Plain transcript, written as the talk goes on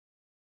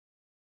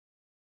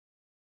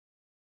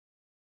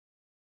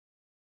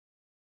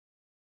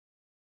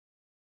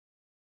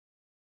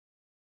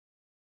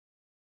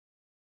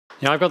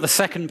Yeah, I've got the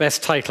second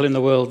best title in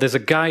the world. There's a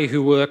guy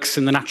who works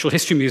in the Natural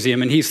History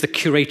Museum, and he's the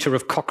curator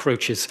of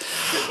cockroaches.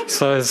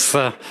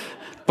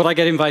 But I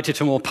get invited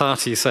to more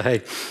parties, so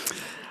hey.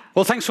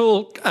 Well, thanks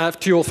to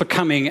you all for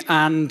coming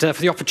and for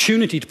the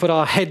opportunity to put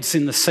our heads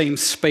in the same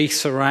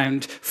space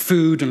around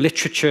food and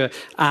literature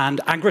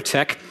and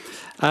agri-tech.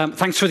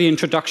 Thanks for the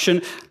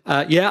introduction.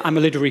 Yeah, I'm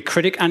a literary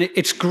critic, and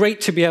it's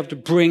great to be able to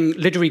bring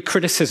literary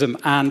criticism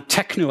and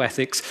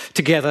technoethics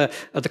together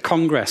at the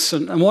Congress.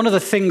 And one of the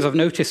things I've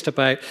noticed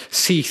about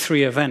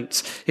C3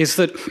 events is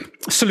that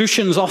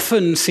solutions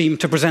often seem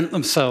to present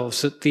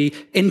themselves at the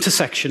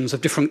intersections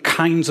of different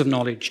kinds of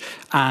knowledge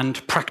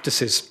and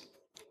practices.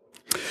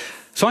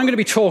 So I'm going to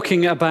be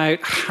talking about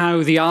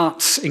how the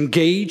arts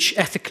engage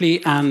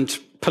ethically and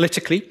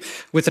politically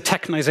with the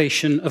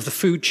technization of the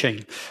food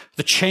chain,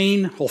 the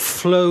chain or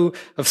flow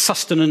of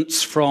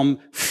sustenance from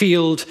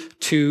field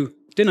to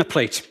dinner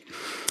plate.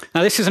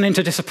 Now, this is an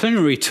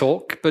interdisciplinary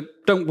talk, but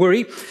don't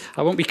worry,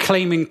 I won't be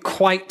claiming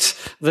quite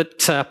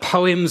that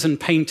poems and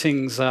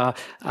paintings are,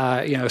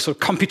 sort of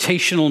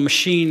computational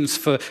machines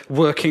for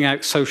working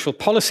out social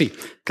policy,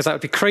 because that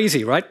would be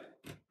crazy, right?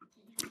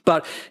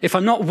 But if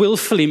I'm not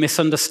willfully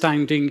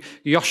misunderstanding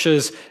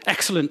Yosha's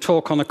excellent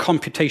talk on the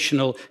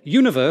computational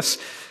universe,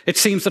 it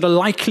seems that a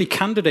likely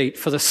candidate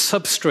for the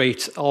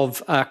substrate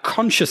of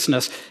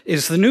consciousness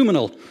is the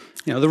noumenal,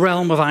 the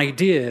realm of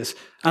ideas.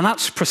 And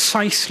that's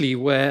precisely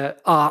where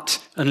art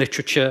and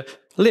literature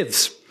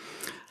lives.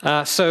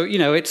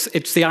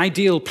 It's the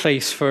ideal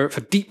place for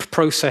deep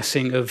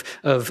processing of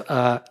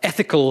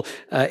ethical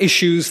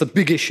issues, the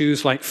big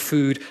issues like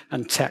food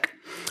and tech.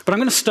 But I'm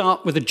going to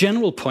start with a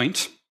general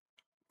point.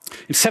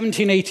 In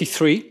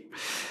 1783,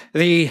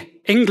 the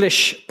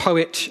English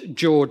poet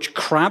George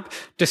Crabbe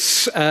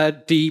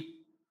described the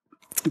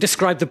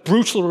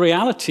brutal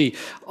reality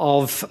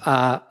of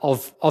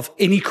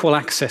unequal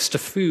access to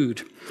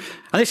food.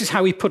 And this is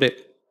how he put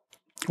it: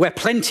 "Where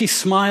plenty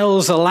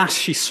smiles, alas,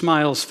 she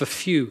smiles for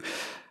few.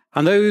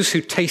 And those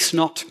who taste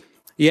not,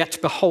 yet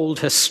behold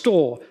her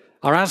store,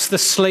 are as the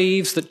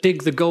slaves that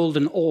dig the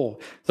golden ore.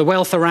 The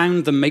wealth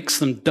around them makes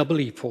them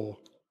doubly poor."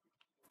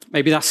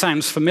 Maybe that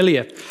sounds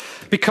familiar,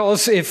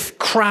 because if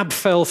Crabbe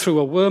fell through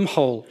a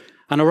wormhole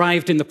and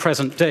arrived in the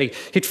present day,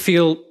 he'd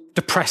feel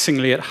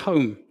depressingly at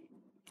home.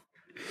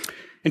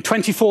 In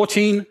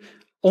 2014,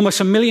 almost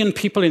 1 million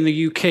people in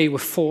the UK were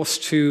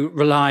forced to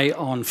rely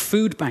on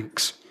food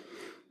banks.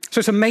 So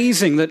it's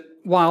amazing that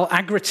while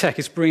agri-tech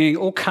is bringing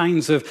all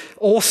kinds of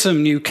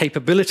awesome new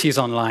capabilities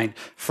online,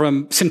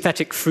 from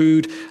synthetic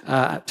food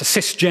to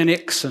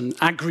cisgenics and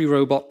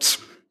agri-robots,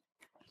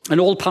 an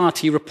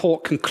all-party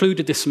report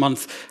concluded this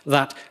month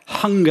that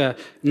hunger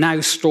now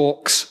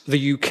stalks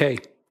the UK.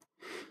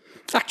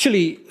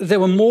 Actually, there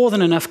were more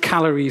than enough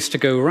calories to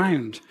go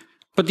around,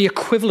 but the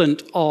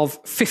equivalent of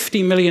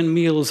 50 million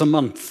meals a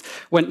month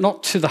went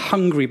not to the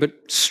hungry, but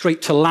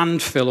straight to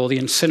landfill or the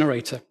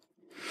incinerator.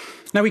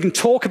 Now, we can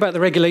talk about the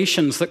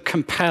regulations that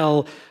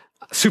compel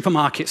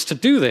supermarkets to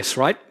do this,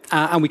 right?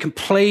 And we can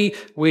play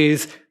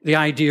with the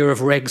idea of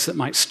regs that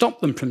might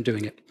stop them from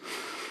doing it.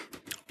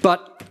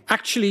 But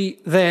actually,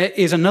 there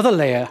is another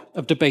layer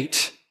of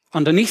debate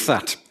underneath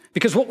that,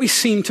 because what we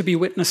seem to be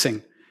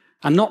witnessing,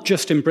 and not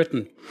just in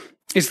Britain,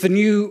 is the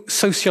new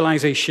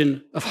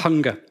socialization of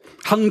hunger.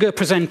 Hunger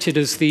presented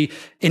as the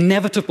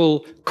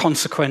inevitable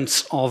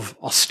consequence of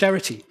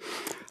austerity.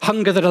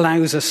 Hunger that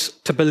allows us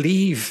to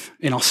believe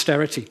in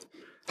austerity.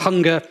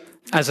 Hunger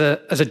as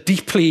a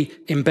deeply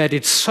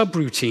embedded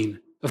subroutine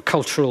of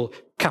cultural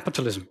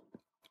capitalism.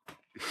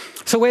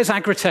 So where's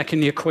agri-tech in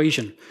the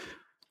equation?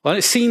 Well,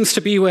 it seems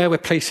to be where we're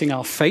placing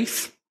our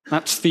faith.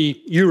 That's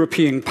the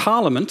European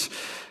Parliament.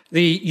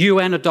 The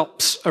UN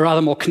adopts a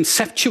rather more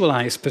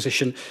conceptualized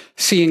position,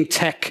 seeing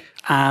tech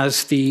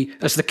as the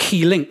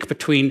key link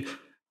between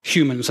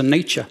humans and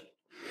nature.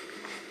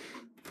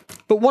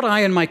 But what I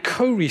and my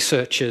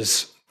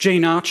co-researchers,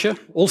 Jane Archer,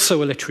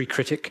 also a literary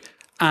critic,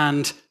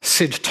 and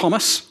Sid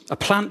Thomas, a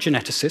plant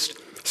geneticist,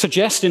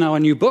 suggest in our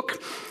new book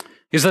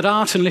is that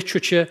art and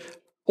literature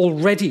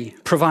already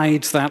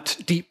provides that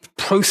deep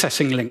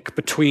processing link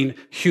between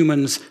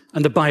humans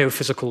and the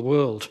biophysical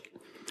world.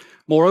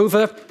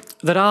 Moreover,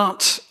 that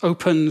art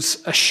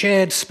opens a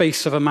shared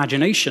space of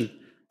imagination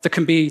that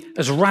can be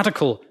as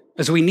radical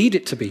as we need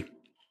it to be.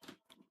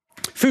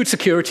 Food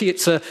security,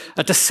 it's a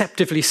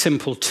deceptively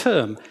simple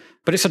term,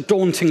 but it's a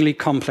dauntingly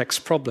complex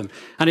problem,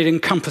 and it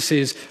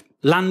encompasses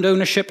land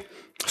ownership,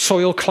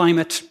 soil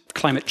climate,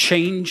 climate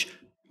change,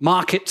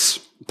 markets,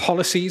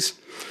 policies.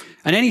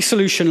 And any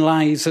solution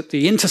lies at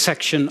the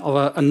intersection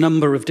of a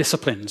number of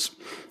disciplines.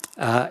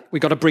 We've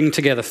got to bring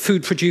together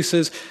food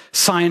producers,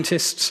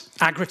 scientists,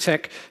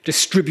 agri-tech,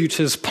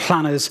 distributors,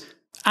 planners,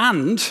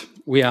 and,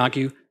 we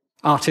argue,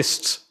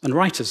 artists and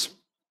writers.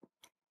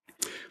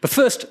 But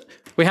first,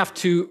 we have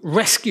to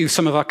rescue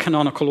some of our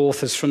canonical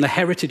authors from the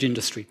heritage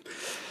industry.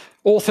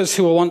 Authors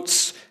who were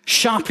once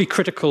sharply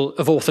critical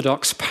of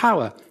orthodox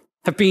power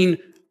have been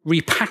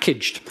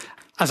repackaged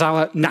as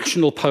our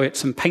national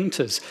poets and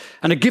painters,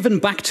 and are given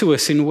back to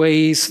us in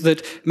ways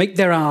that make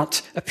their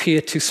art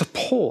appear to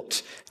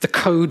support the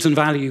codes and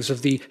values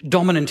of the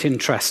dominant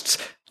interests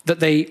that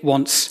they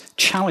once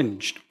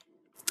challenged.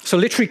 So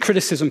literary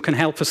criticism can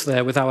help us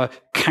there with our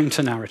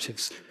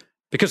counter-narratives.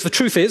 Because the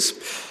truth is,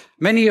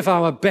 many of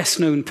our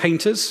best-known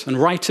painters and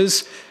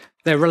writers,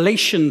 their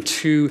relation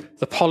to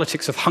the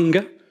politics of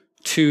hunger,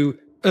 to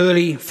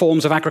early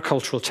forms of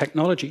agricultural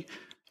technology,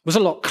 was a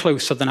lot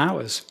closer than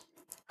ours.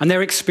 And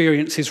their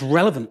experience is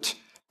relevant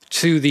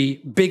to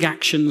the big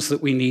actions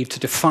that we need to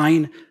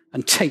define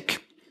and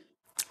take.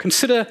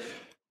 Consider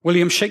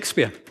William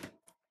Shakespeare.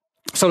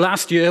 So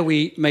last year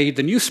we made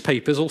the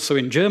newspapers, also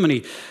in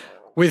Germany,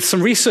 with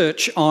some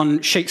research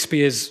on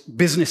Shakespeare's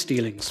business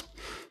dealings.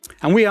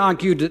 And we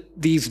argued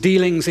that these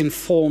dealings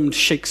informed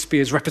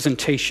Shakespeare's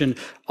representation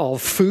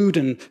of food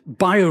and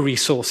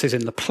bioresources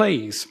in the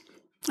plays.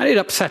 And it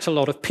upset a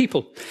lot of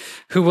people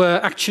who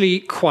were actually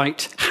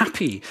quite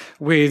happy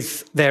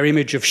with their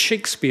image of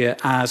Shakespeare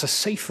as a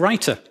safe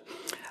writer,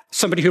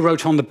 somebody who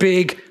wrote on the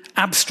big,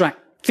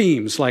 abstract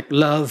themes like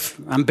love,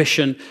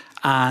 ambition,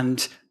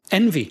 and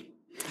envy.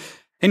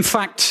 In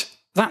fact,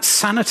 that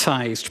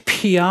sanitized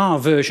PR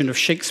version of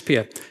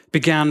Shakespeare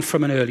began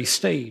from an early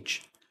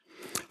stage.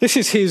 This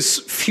is his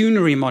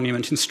funerary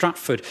monument in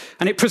Stratford,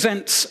 and it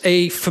presents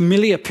a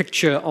familiar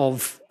picture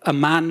of a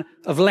man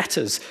of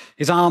letters,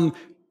 his arm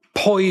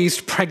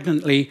poised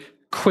pregnantly,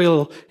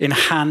 quill in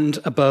hand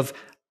above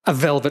a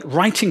velvet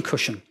writing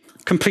cushion,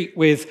 complete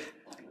with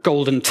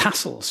golden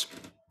tassels.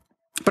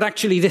 But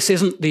actually, this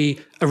isn't the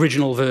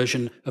original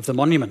version of the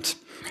monument.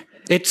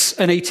 It's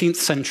an 18th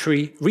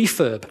century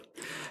refurb,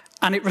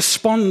 and it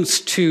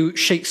responds to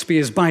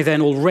Shakespeare's by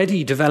then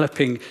already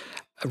developing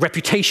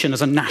reputation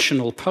as a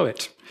national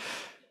poet.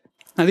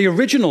 Now, the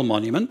original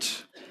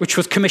monument, which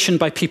was commissioned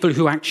by people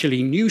who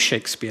actually knew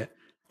Shakespeare,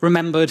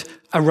 remembered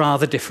a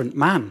rather different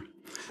man.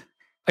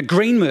 A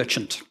grain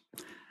merchant,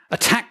 a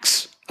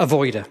tax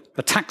avoider,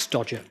 a tax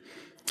dodger,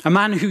 a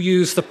man who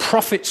used the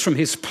profits from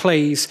his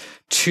plays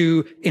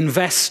to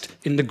invest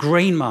in the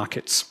grain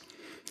markets,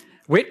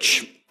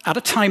 which, at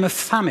a time of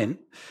famine,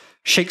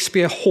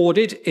 Shakespeare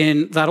hoarded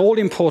in that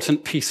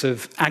all-important piece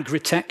of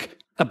Agri-tech,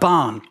 a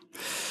barn.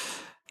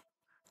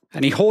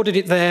 And he hoarded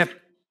it there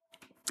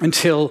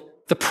until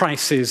the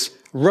prices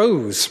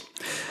rose.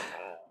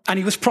 And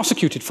he was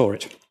prosecuted for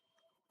it.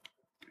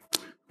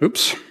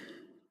 Oops.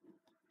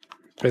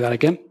 Do that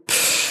again.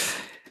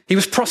 He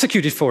was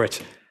prosecuted for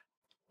it.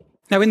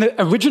 Now, in the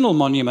original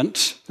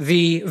monument,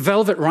 the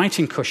velvet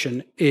writing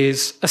cushion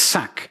is a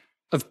sack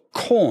of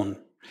corn.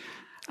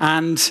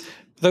 And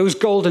those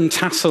golden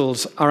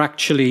tassels are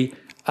actually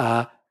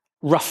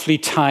roughly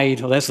tied,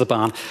 there's the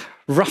barn,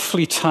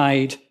 roughly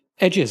tied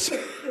edges.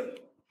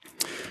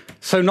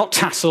 So not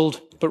tasseled,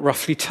 but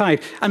roughly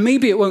tied. And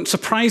maybe it won't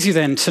surprise you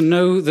then to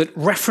know that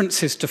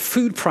references to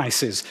food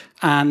prices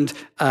and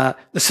the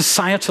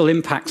societal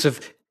impacts of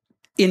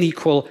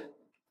unequal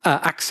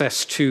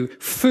access to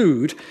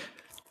food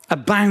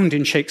abound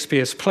in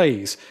Shakespeare's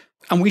plays,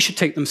 and we should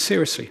take them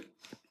seriously.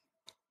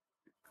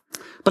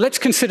 But let's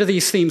consider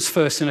these themes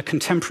first in a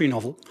contemporary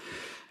novel.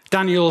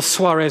 Daniel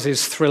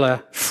Suarez's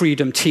thriller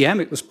Freedom TM.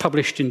 It was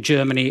published in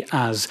Germany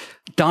as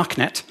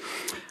Darknet.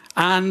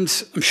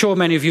 And I'm sure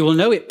many of you will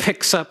know it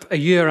picks up a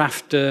year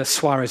after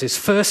Suarez's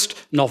first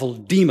novel,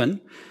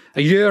 Demon,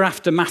 a year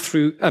after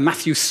Matthew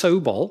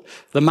Sobol,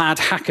 the mad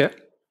hacker,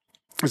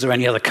 is there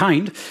any other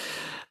kind,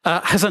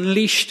 has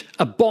unleashed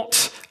a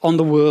bot on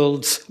the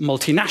world's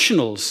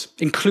multinationals,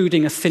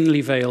 including a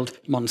thinly veiled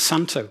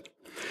Monsanto.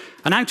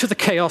 And out of the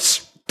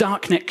chaos,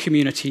 darknet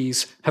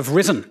communities have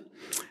risen.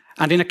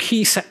 And in a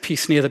key set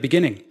piece near the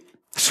beginning,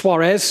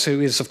 Suarez, who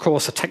is, of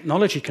course, a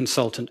technology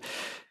consultant,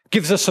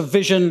 gives us a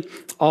vision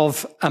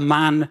of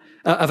a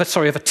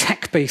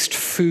tech-based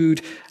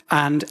food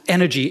and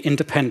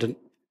energy-independent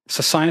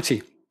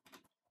society.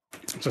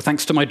 So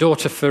thanks to my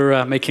daughter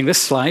for making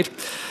this slide,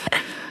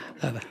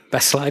 the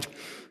best slide.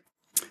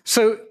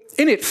 So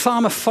in it,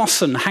 Farmer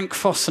Fossen, Hank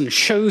Fossen,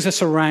 shows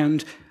us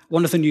around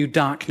one of the new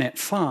darknet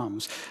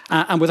farms.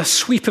 And with a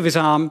sweep of his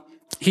arm,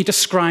 he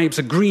describes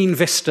a green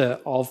vista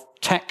of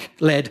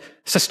tech-led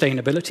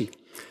sustainability.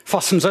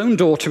 Fossen's own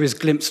daughter is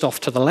glimpsed off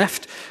to the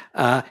left,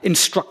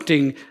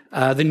 instructing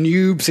the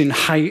noobs in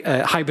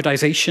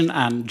hybridization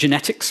and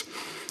genetics,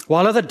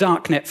 while other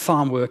darknet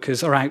farm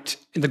workers are out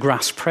in the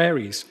grass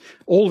prairies,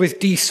 all with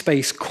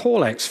D-space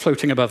callouts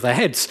floating above their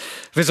heads,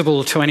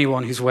 visible to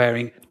anyone who's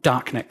wearing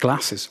darknet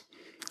glasses.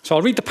 So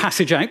I'll read the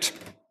passage out.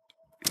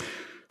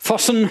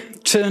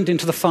 Fossen turned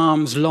into the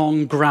farm's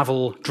long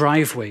gravel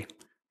driveway.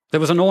 There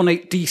was an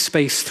ornate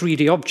D-space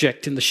 3D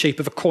object in the shape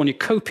of a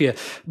cornucopia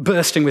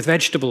bursting with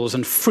vegetables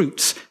and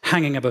fruits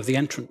hanging above the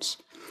entrance.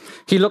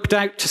 He looked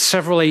out to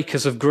several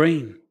acres of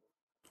grain.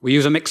 We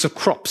use a mix of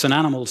crops and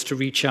animals to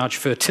recharge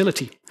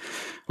fertility.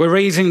 We're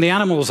raising the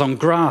animals on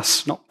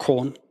grass, not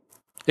corn.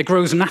 It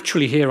grows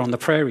naturally here on the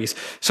prairies,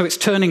 so it's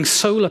turning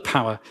solar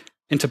power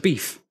into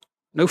beef.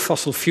 No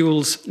fossil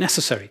fuels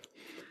necessary.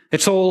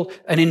 It's all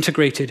an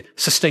integrated,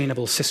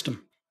 sustainable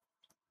system.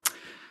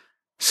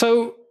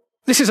 So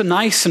this is a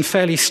nice and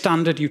fairly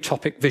standard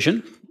utopic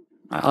vision.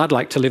 I'd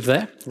like to live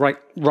there,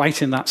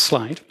 right in that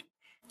slide.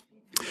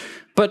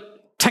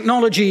 But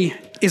technology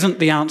isn't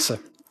the answer,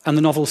 and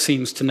the novel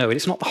seems to know it.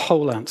 It's not the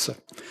whole answer.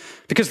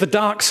 Because the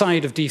dark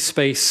side of deep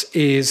space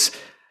is,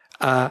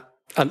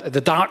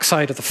 the dark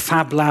side of the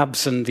fab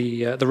labs and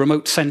the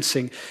remote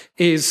sensing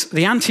is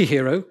the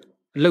anti-hero,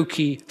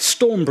 Loki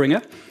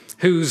Stormbringer,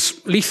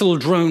 whose lethal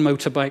drone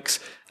motorbikes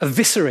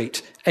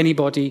eviscerate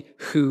anybody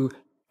who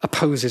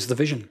opposes the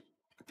vision.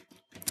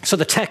 So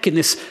the tech in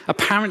this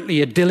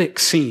apparently idyllic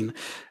scene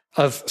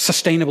of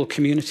sustainable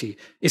community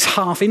is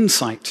half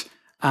insight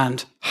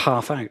and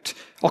half out,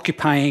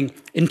 occupying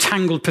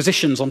entangled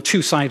positions on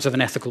two sides of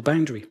an ethical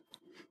boundary.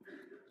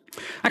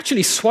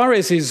 Actually,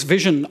 Suarez's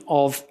vision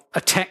of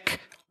a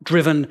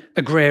tech-driven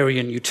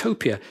agrarian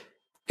utopia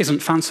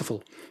isn't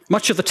fanciful.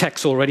 Much of the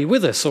tech's already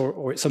with us,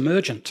 or it's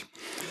emergent.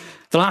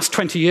 The last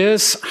 20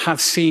 years have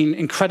seen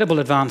incredible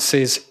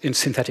advances in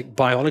synthetic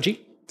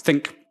biology.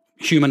 Think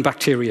human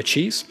bacteria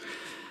cheese.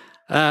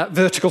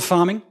 Vertical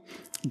farming,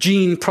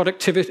 gene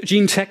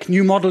tech,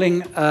 new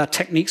modeling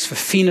techniques for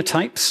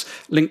phenotypes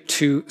linked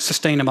to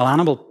sustainable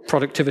animal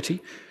productivity,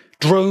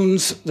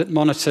 drones that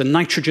monitor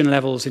nitrogen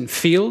levels in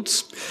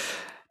fields,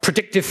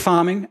 predictive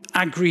farming,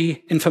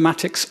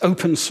 agri-informatics,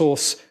 open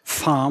source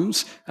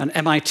farms, and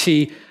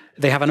MIT,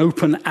 they have an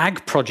open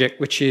ag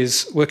project which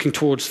is working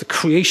towards the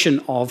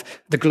creation of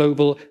the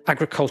global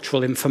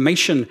agricultural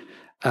information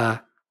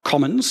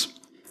commons.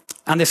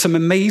 And there's some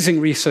amazing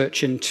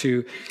research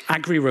into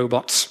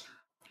agri-robots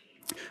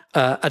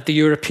at the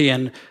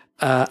European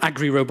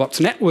Agri-Robots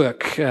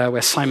Network,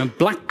 where Simon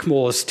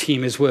Blackmore's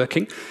team is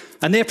working.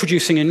 And they're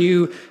producing a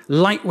new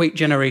lightweight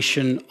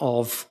generation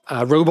of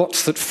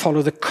robots that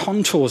follow the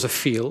contours of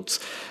fields,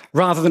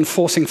 rather than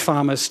forcing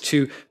farmers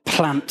to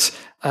plant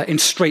in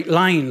straight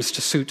lines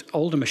to suit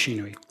older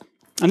machinery.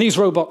 And these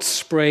robots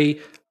spray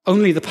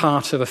only the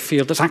part of a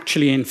field that's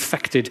actually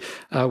infected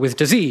with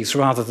disease,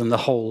 rather than the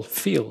whole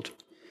field.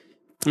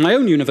 My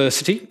own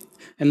university,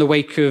 in the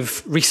wake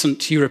of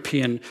recent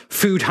European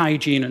food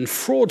hygiene and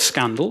fraud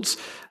scandals,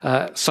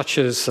 such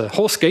as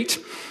Horsegate,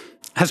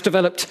 has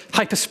developed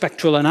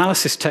hyperspectral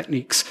analysis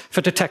techniques for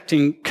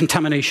detecting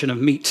contamination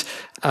of meat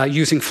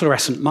using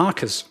fluorescent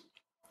markers.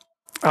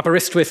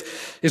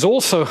 Aberystwyth is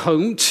also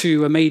home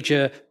to a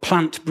major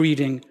plant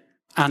breeding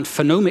and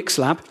phenomics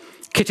lab,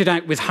 kitted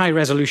out with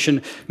high-resolution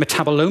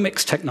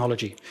metabolomics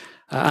technology.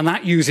 And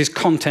that uses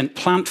content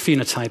plant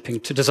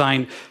phenotyping to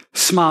design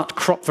smart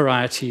crop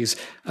varieties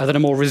that are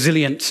more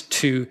resilient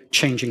to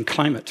changing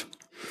climate.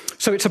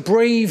 So it's a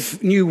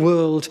brave new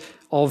world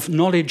of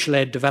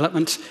knowledge-led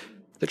development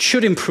that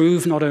should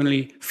improve not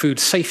only food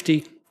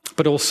safety,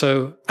 but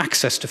also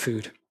access to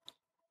food.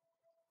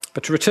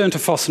 But to return to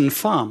Foss and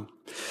Farm,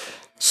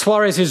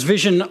 Suarez's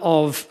vision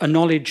of a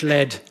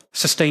knowledge-led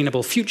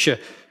sustainable future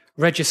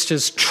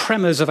registers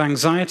tremors of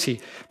anxiety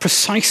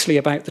precisely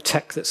about the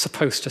tech that's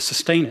supposed to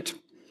sustain it.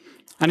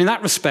 And in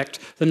that respect,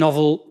 the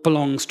novel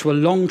belongs to a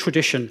long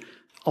tradition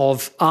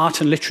of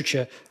art and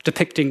literature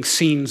depicting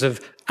scenes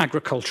of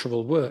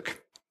agricultural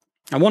work.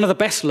 And one of the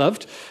best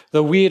loved,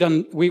 though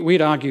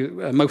we'd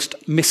argue most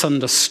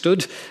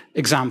misunderstood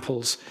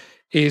examples,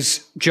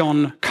 is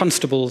John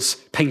Constable's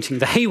painting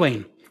The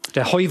Haywain,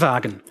 Der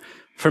Heuwagen,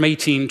 from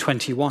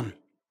 1821.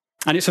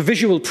 And it's a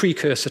visual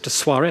precursor to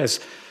Suarez.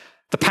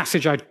 The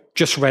passage I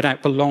just read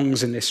out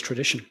belongs in this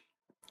tradition.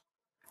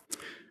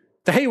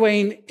 The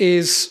Haywain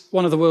is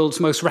one of the world's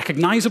most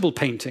recognizable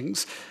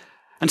paintings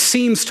and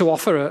seems to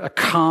offer a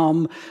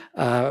calm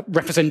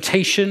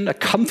representation, a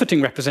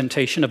comforting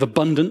representation of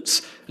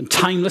abundance and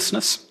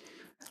timelessness.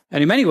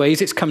 And in many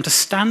ways, it's come to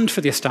stand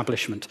for the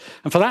establishment.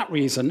 And for that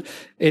reason,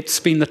 it's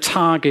been the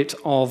target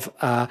of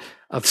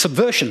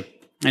subversion.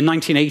 In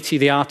 1980,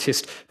 the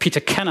artist Peter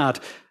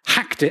Kennard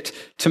hacked it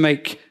to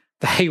make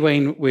the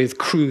Haywain with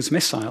cruise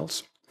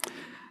missiles.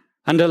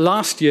 And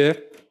last year,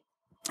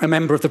 a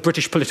member of the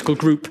British political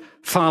group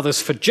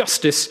Fathers for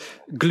Justice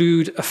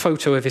glued a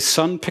photo of his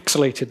son,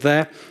 pixelated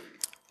there,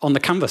 on the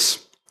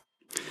canvas.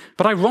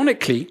 But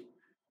ironically,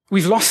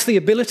 we've lost the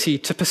ability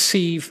to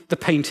perceive the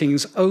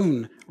painting's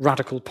own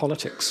radical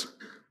politics.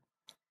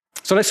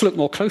 So let's look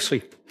more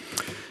closely.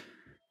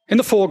 In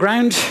the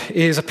foreground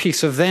is a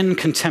piece of then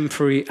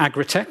contemporary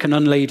Agri-tech, an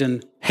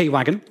unladen hay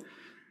wagon,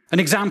 an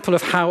example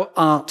of how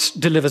art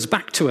delivers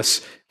back to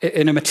us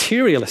in a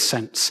materialist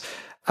sense,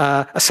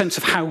 a sense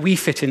of how we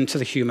fit into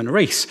the human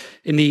race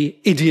in the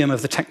idiom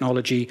of the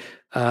technology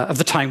of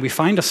the time we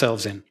find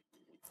ourselves in.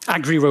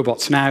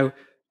 Agri-robots now,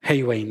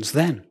 haywains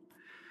then.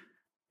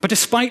 But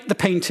despite the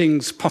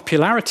painting's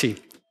popularity,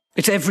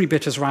 it's every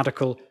bit as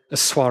radical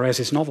as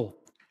Suarez's novel,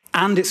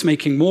 and it's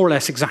making more or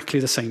less exactly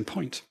the same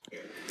point.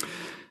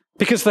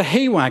 Because the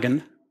hay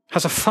wagon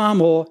has a far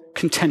more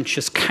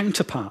contentious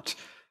counterpart,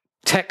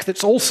 tech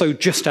that's also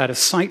just out of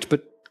sight,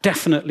 but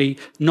definitely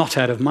not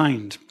out of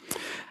mind.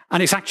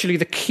 And it's actually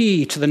the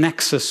key to the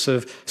nexus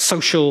of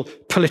social,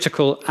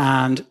 political,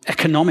 and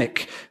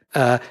economic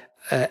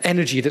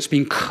energy that's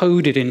been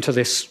coded into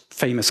this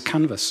famous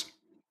canvas.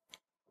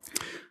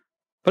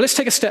 But let's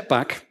take a step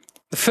back.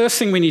 The first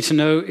thing we need to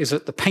know is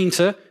that the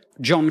painter,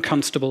 John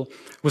Constable,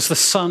 was the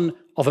son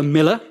of a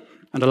miller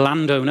and a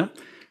landowner,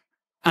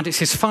 and it's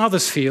his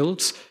father's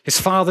fields, his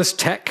father's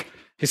tech,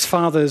 his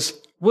father's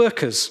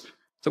workers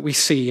that we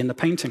see in the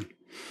painting.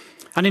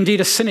 And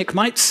indeed, a cynic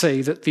might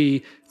say that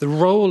the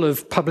role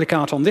of public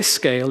art on this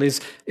scale is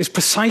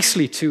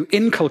precisely to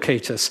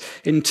inculcate us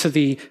into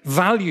the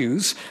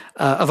values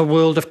of a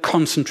world of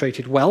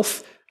concentrated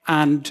wealth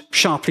and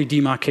sharply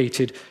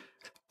demarcated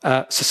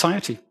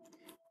society.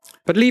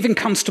 But leaving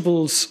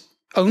Constable's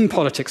own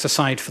politics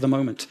aside for the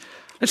moment,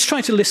 let's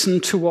try to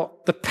listen to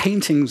what the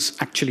painting's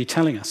actually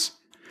telling us.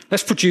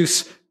 Let's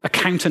produce a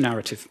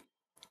counter-narrative.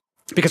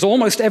 Because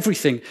almost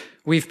everything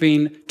we've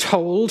been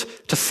told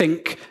to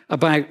think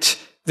about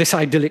this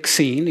idyllic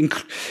scene,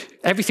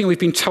 everything we've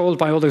been told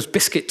by all those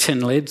biscuit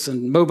tin lids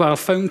and mobile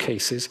phone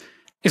cases,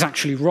 is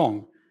actually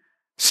wrong.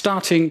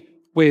 Starting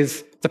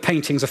with the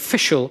painting's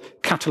official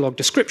catalogue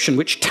description,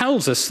 which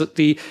tells us that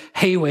the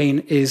hay wain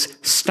is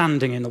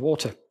standing in the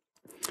water.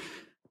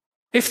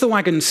 If the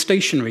wagon's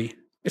stationary,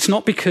 it's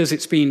not because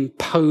it's been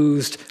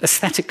posed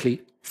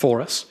aesthetically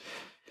for us.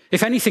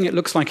 If anything, it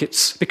looks like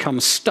it's become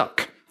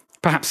stuck,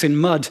 perhaps in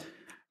mud,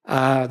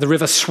 the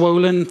river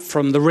swollen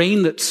from the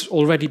rain that's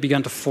already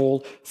begun to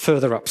fall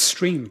further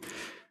upstream.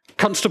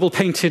 Constable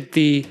painted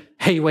the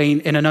hay wain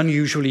in an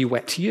unusually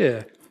wet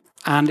year,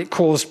 and it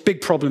caused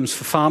big problems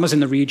for farmers in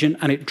the region,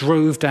 and it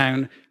drove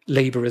down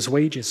labourers'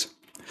 wages,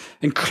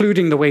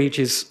 including the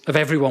wages of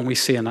everyone we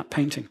see in that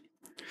painting.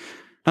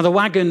 Now, the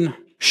wagon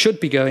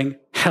should be going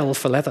hell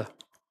for leather,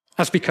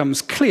 as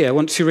becomes clear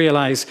once you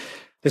realise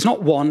there's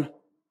not one,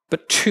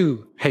 but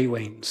two hay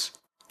wains.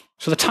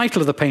 So the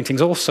title of the painting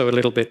is also a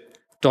little bit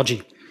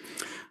dodgy.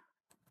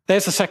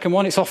 There's the second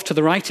one. It's off to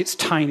the right. It's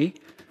tiny.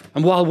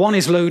 And while one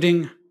is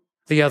loading,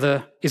 the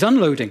other is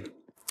unloading,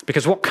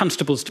 because what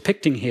Constable's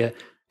depicting here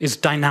is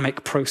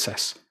dynamic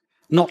process,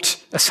 not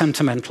a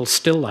sentimental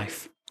still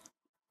life.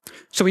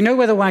 So we know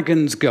where the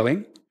wagon's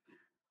going,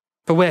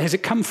 but where has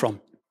it come from?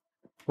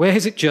 Where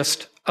has it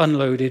just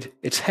unloaded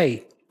its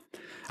hay?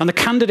 And the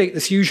candidate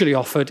that's usually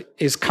offered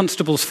is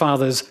Constable's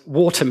father's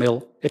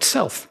watermill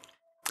itself.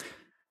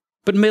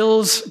 But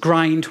mills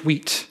grind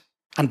wheat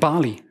and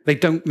barley. They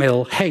don't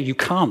mill hay. You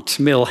can't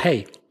mill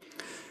hay.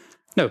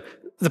 No,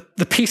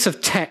 the piece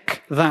of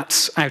tech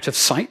that's out of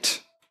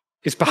sight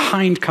is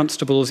behind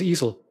Constable's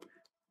easel.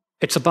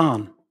 It's a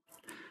barn.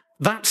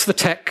 That's the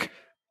tech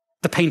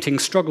the painting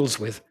struggles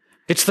with.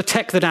 It's the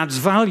tech that adds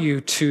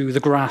value to the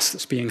grass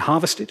that's being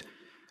harvested.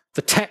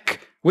 The tech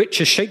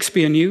which, as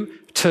Shakespeare knew,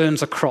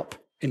 turns a crop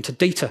into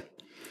data,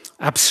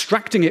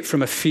 abstracting it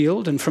from a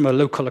field and from a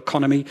local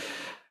economy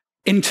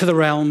into the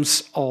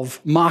realms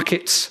of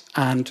markets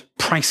and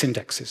price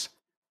indexes.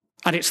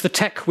 And it's the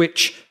tech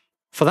which,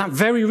 for that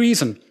very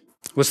reason,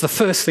 was the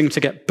first thing to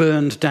get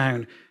burned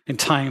down in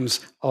times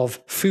of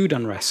food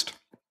unrest.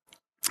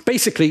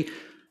 Basically,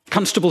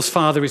 Constable's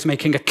father is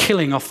making a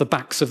killing off the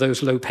backs of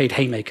those low-paid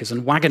haymakers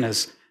and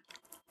wagoners.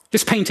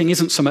 This painting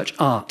isn't so much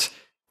art,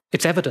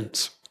 it's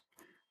evidence.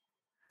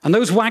 And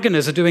those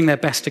wagoners are doing their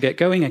best to get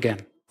going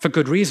again, for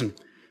good reason.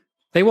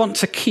 They want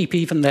to keep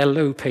even their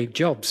low-paid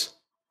jobs.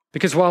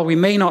 Because while we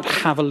may not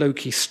have a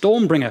low-key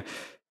stormbringer,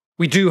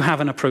 we do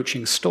have an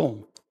approaching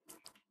storm.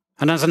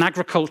 And as an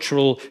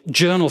agricultural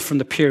journal from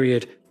the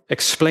period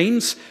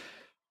explains,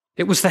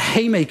 it was the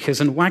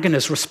haymakers and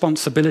wagoners'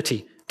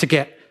 responsibility to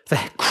get the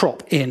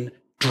crop in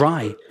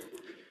dry.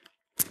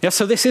 Yeah,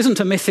 so this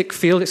isn't a mythic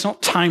field, it's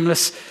not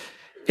timeless,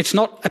 it's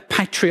not a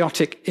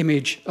patriotic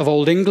image of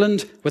old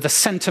England with a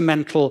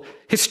sentimental,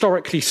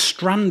 historically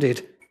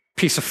stranded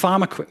piece of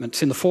farm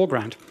equipment in the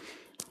foreground.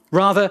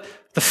 Rather,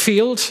 the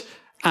field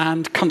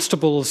and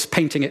Constable's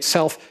painting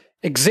itself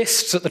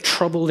exists at the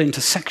troubled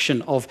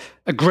intersection of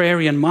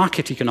agrarian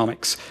market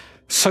economics,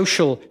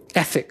 social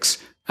ethics,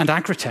 and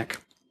agri-tech.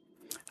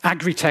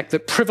 Agri-tech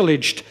that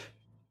privileged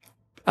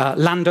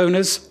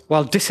landowners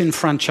while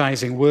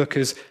disenfranchising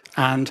workers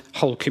and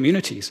whole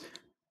communities.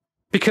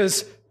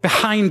 Because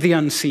behind the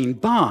unseen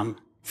barn,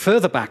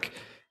 further back,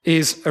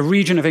 is a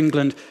region of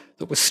England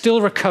that was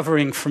still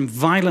recovering from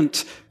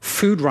violent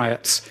food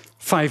riots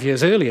 5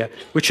 years earlier,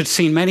 which had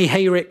seen many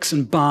hayricks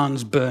and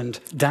barns burned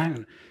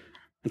down.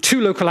 And 2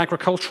 local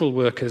agricultural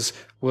workers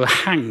were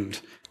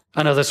hanged,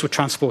 and others were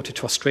transported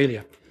to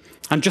Australia.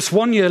 And just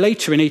 1 year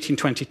later, in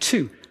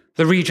 1822,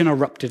 the region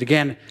erupted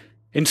again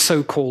in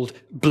so-called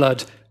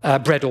bread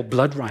or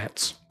blood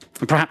riots.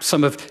 And perhaps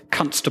some of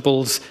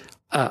Constable's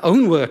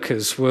own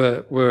workers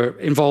were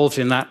involved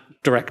in that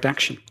direct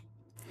action.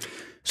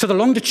 So the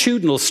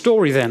longitudinal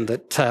story then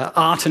that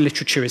art and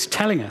literature is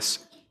telling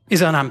us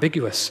is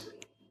unambiguous.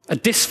 A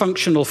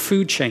dysfunctional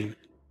food chain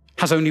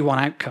has only one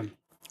outcome: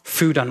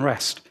 food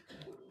unrest.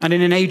 And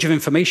in an age of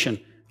information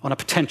on a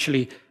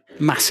potentially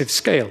massive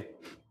scale.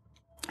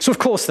 So of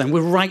course then,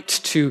 we're right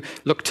to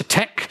look to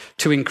tech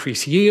to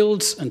increase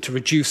yields and to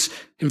reduce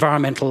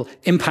environmental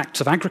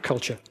impacts of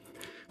agriculture.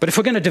 But if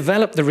we're going to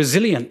develop the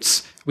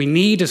resilience we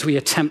need as we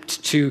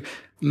attempt to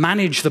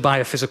manage the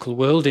biophysical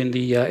world in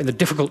the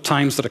difficult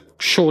times that are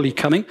surely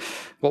coming.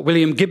 What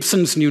William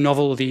Gibson's new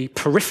novel, The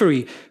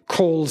Periphery,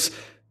 calls,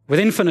 with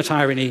infinite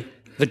irony,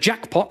 the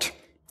jackpot,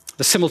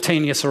 the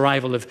simultaneous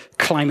arrival of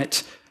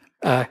climate,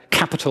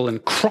 capital,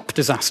 and crop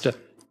disaster,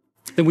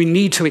 then we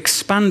need to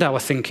expand our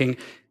thinking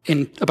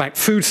about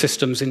food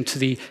systems into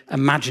the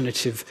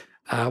imaginative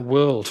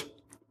world.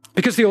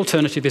 Because the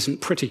alternative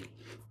isn't pretty,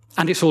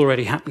 and it's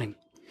already happening.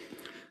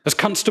 As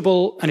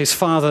Constable and his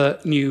father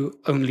knew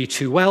only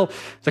too well,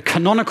 the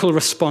canonical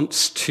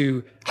response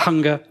to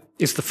hunger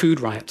is the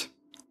food riot.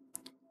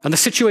 And the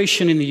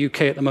situation in the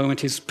UK at the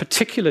moment is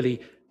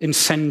particularly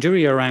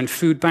incendiary around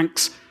food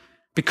banks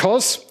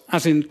because,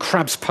 as in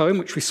Crabbe's poem,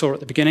 which we saw at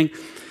the beginning,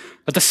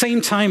 at the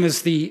same time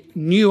as the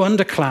new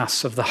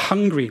underclass of the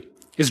hungry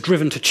is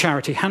driven to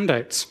charity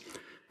handouts,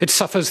 it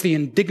suffers the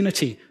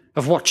indignity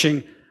of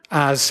watching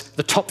as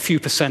the top few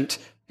percent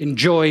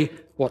enjoy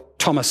what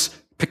Thomas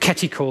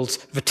Piketty calls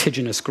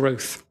vertiginous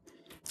growth.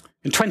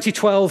 In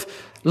 2012,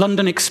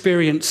 London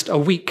experienced a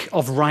week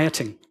of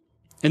rioting.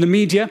 In the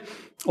media,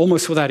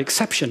 almost without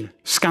exception,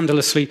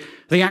 scandalously,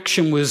 the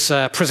action was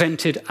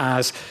presented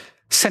as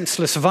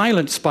senseless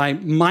violence by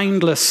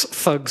mindless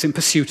thugs in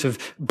pursuit of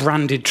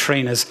branded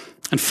trainers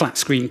and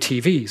flat-screen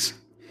TVs.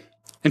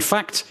 In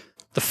fact,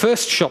 the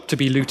first shop to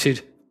be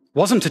looted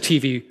wasn't a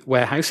TV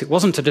warehouse, it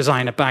wasn't a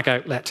designer bag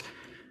outlet,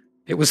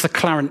 it was the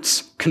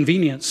Clarence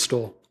convenience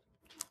store.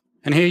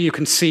 And here you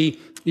can see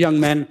young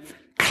men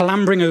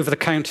clambering over the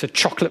counter,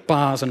 chocolate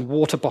bars and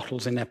water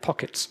bottles in their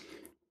pockets.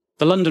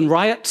 The London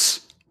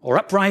riots, or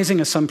uprising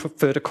as some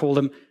prefer to call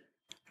them,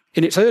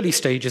 in its early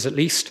stages at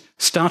least,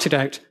 started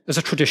out as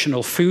a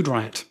traditional food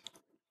riot.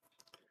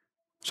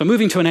 So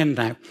moving to an end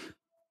now,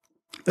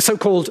 the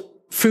so-called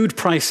food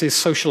prices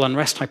social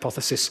unrest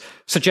hypothesis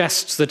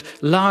suggests that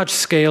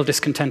large-scale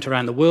discontent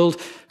around the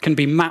world can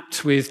be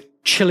mapped with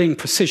chilling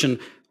precision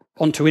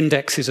onto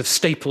indexes of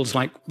staples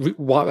like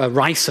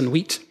rice and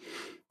wheat.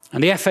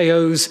 And the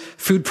FAO's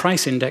food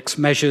price index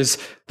measures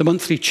the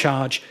monthly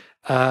change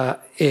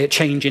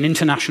in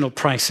international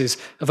prices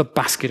of a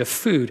basket of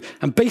food.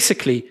 And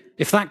basically,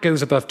 if that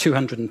goes above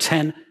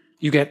 210,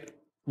 you get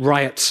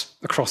riots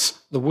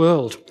across the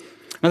world.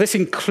 Now, this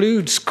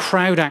includes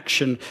crowd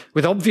action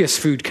with obvious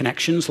food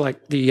connections,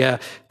 like the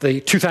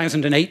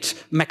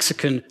 2008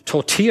 Mexican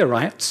tortilla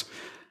riots.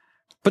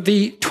 But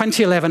the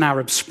 2011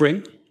 Arab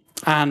Spring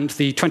and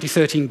the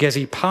 2013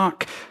 Gezi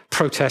Park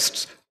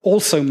protests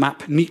also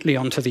map neatly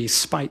onto these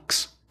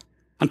spikes.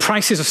 And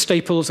prices of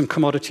staples and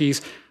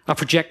commodities are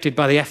projected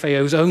by the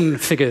FAO's own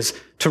figures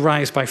to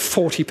rise by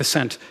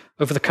 40%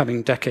 over the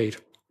coming decade.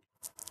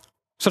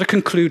 So to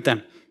conclude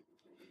then,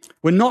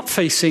 we're not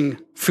facing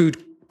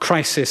food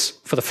crisis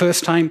for the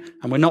first time,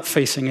 and we're not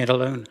facing it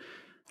alone.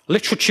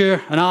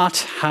 Literature and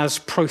art has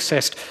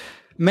processed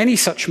many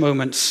such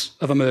moments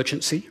of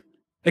emergency,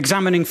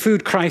 examining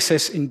food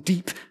crisis in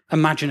deep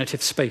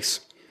imaginative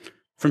space.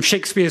 From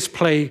Shakespeare's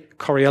play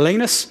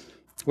Coriolanus,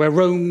 where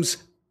Rome's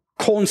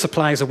corn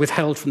supplies are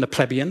withheld from the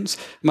plebeians,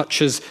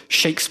 much as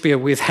Shakespeare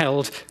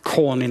withheld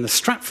corn in the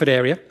Stratford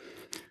area,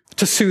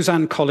 to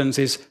Suzanne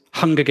Collins's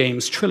Hunger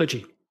Games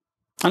trilogy.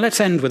 And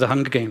let's end with the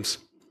Hunger Games.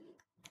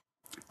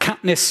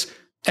 Katniss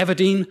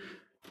Everdeen,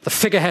 the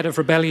figurehead of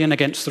rebellion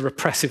against the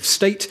repressive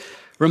state,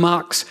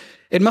 remarks,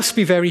 "It must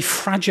be very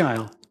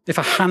fragile if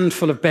a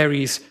handful of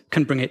berries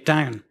can bring it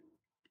down."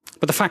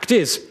 But the fact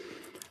is,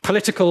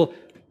 political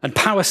and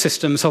power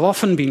systems have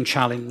often been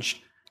challenged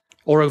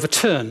or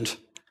overturned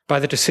by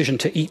the decision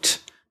to eat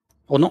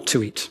or not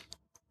to eat.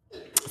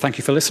 Thank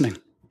you for listening.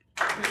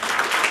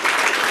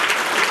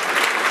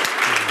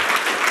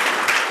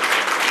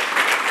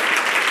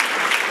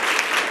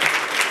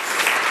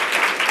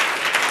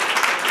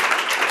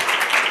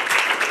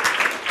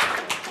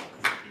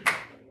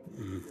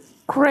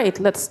 Great.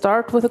 Let's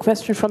start with a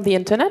question from the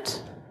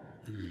internet.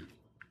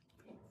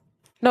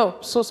 No,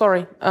 so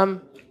sorry.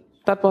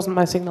 That wasn't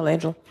my signal,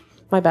 Angel.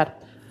 My bad.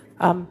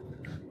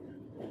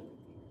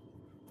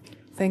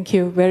 Thank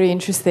you. Very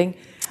interesting.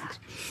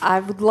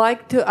 I would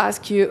like to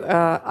ask you,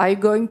 are you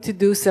going to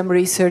do some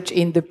research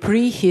in the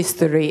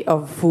prehistory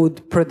of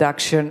food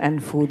production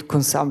and food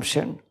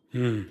consumption?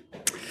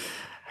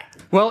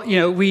 Well, you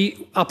know,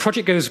 our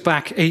project goes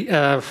back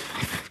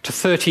to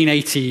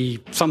 1380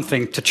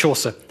 something, to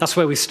Chaucer. That's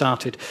where we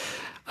started.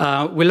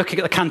 We're looking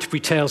at the Canterbury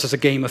Tales as a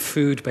game of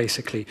food,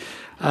 basically.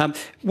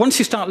 Once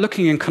you start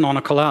looking in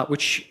canonical art,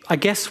 which I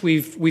guess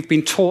we've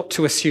been taught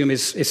to assume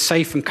is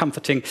safe and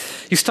comforting,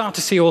 you start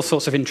to see all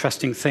sorts of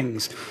interesting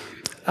things.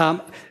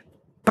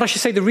 But I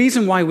should say the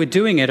reason why we're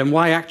doing it and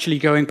why actually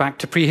going back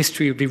to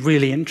prehistory would be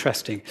really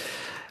interesting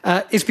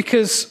is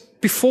because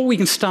before we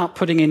can start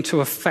putting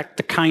into effect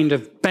the kind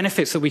of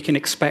benefits that we can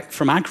expect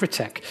from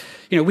Agri-tech,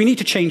 you know, we need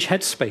to change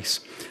headspace.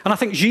 And I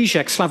think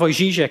Slavoj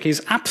Žižek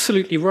is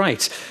absolutely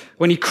right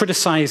when he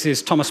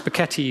criticizes Thomas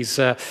Piketty's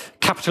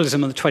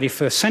capitalism of the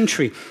 21st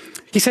century.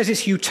 He says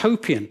it's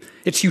utopian.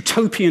 It's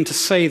utopian to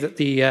say that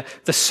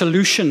the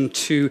solution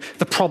to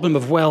the problem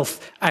of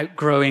wealth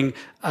outgrowing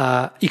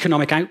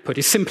economic output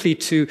is simply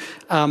to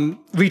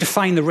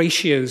redefine the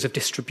ratios of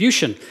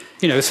distribution.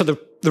 So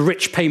the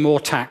rich pay more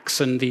tax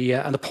and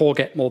the poor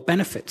get more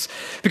benefits.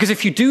 Because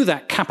if you do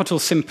that, capital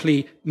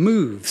simply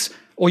moves,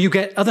 or you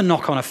get other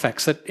knock-on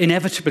effects that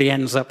inevitably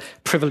ends up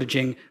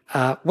privileging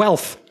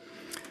wealth.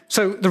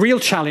 So the real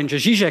challenge,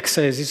 as Zizek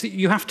says, is that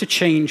you have to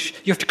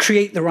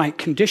create the right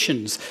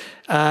conditions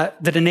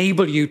that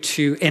enable you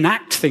to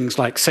enact things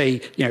like, say,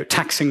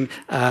 taxing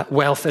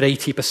wealth at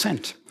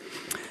 80%.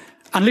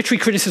 And literary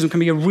criticism can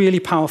be a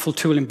really powerful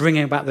tool in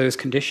bringing about those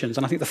conditions.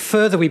 And I think the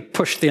further we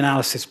push the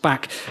analysis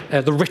back,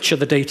 the richer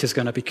the data is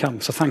going to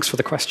become. So thanks for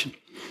the question.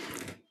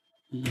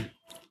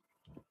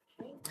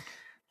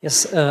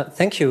 Yes,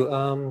 thank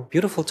you.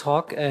 Beautiful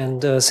talk.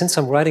 And since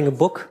I'm writing a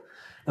book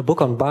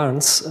on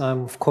barns,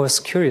 I'm of course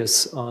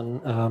curious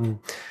on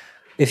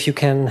if you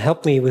can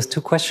help me with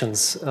two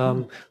questions.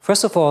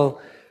 First of all,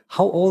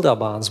 how old are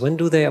barns? When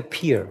do they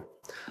appear?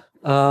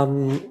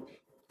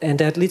 And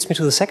that leads me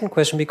to the second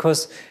question,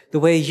 because the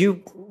way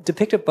you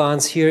depicted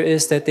barns here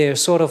is that they're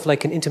sort of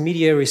like an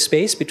intermediary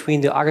space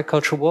between the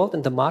agricultural world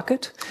and the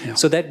market. Yeah.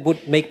 So that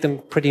would make them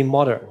pretty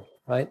modern,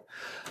 right?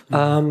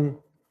 Mm-hmm.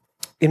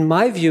 In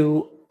my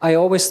view, I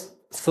always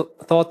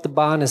thought the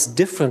barn is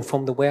different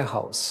from the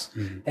warehouse,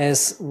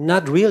 as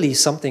not really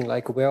something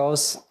like a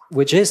warehouse,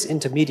 which is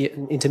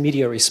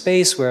intermediary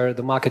space where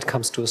the market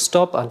comes to a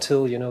stop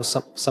until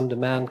some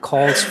demand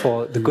calls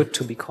for the good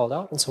to be called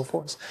out and so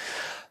forth.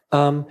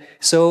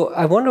 So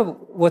I wonder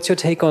what's your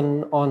take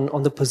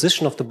on the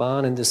position of the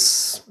barn in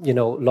this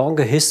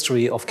longer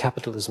history of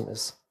capitalism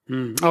is.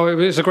 Oh, it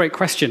was a great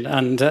question,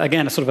 and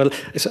again, it's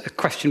a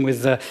question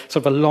with sort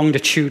of a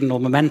longitudinal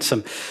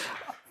momentum.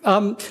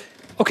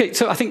 Okay,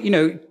 so I think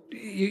you're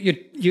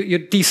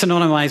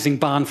desynonymizing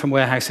barn from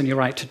warehouse, and you're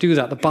right to do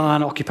that. The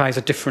barn occupies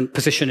a different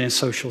position in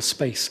social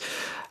space.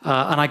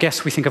 And I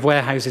guess we think of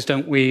warehouses,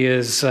 don't we,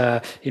 as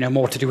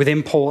more to do with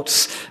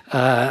imports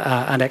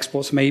and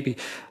exports, maybe.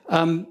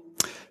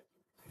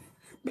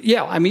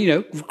 Yeah, I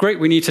mean, great.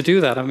 We need to do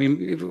that. I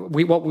mean,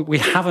 we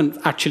haven't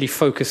actually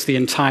focused the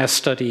entire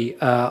study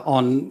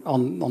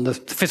on the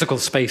physical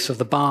space of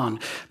the barn,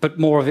 but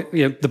more of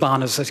it, the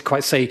barn, as I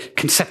quite say,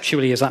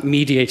 conceptually, as that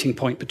mediating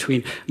point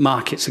between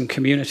markets and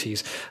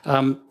communities.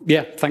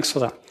 Yeah, thanks for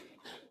that.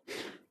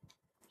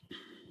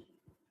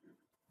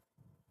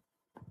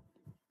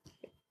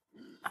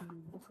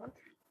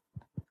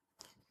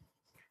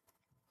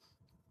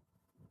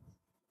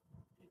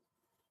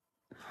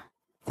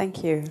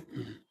 Thank you.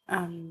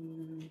 I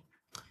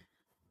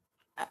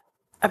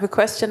have a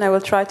question. I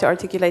will try to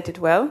articulate it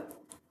well.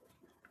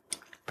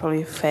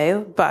 Probably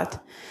fail,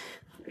 but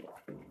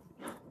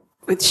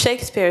with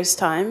Shakespeare's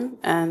time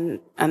and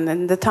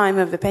then the time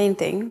of the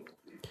painting,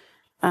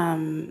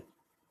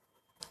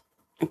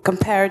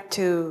 compared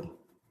to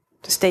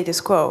the status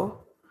quo,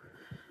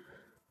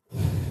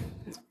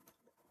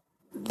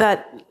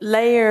 that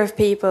layer of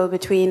people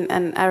between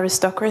an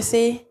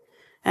aristocracy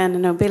and a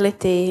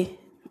nobility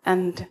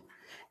and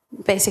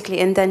basically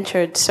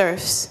indentured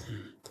serfs.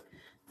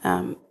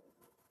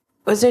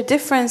 Was there a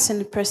difference in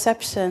the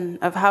perception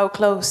of how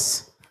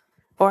close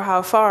or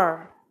how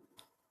far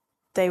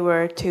they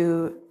were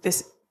to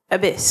this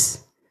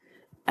abyss?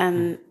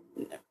 And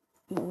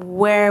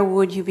where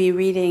would you be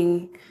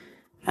reading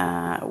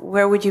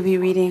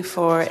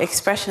for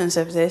expressions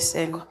of this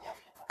in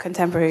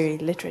contemporary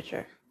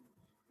literature?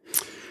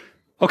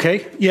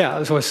 Okay, yeah,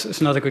 it's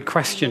another good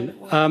question.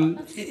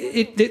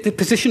 The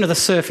position of the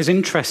serf is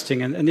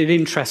interesting, and it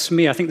interests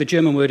me. I think the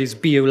German word is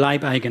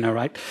Bio-Leibeigener,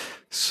 right?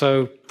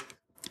 So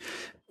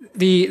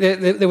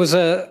there was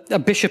a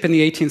bishop in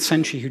the 18th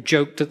century who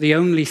joked that the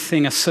only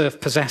thing a serf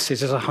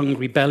possesses is a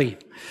hungry belly.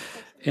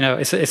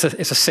 It's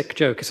a sick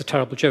joke, it's a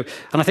terrible joke.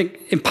 And I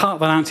think in part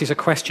that answers a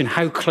question,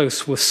 how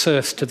close were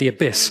serfs to the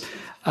abyss?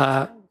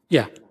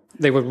 Yeah,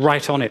 they were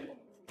right on it,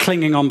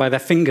 clinging on by their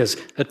fingers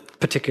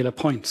at particular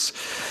points.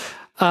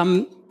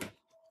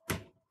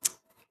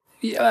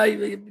 Yeah,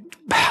 I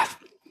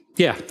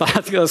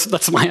think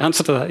that's my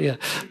answer to that. Yeah,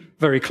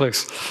 very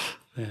close.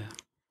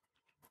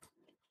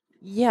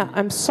 Yeah,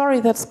 I'm sorry,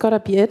 that's gotta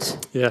be it.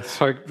 Yeah,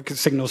 sorry,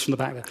 signals from the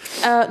back there.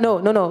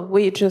 No,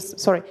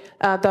 sorry,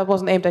 that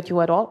wasn't aimed at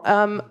you at all.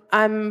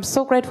 I'm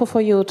so grateful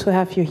for you to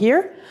have you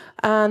here,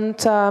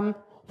 and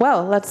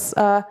well, let's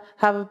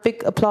have a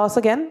big applause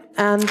again,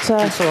 and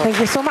thank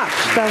you so much.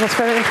 That was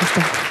very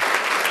interesting.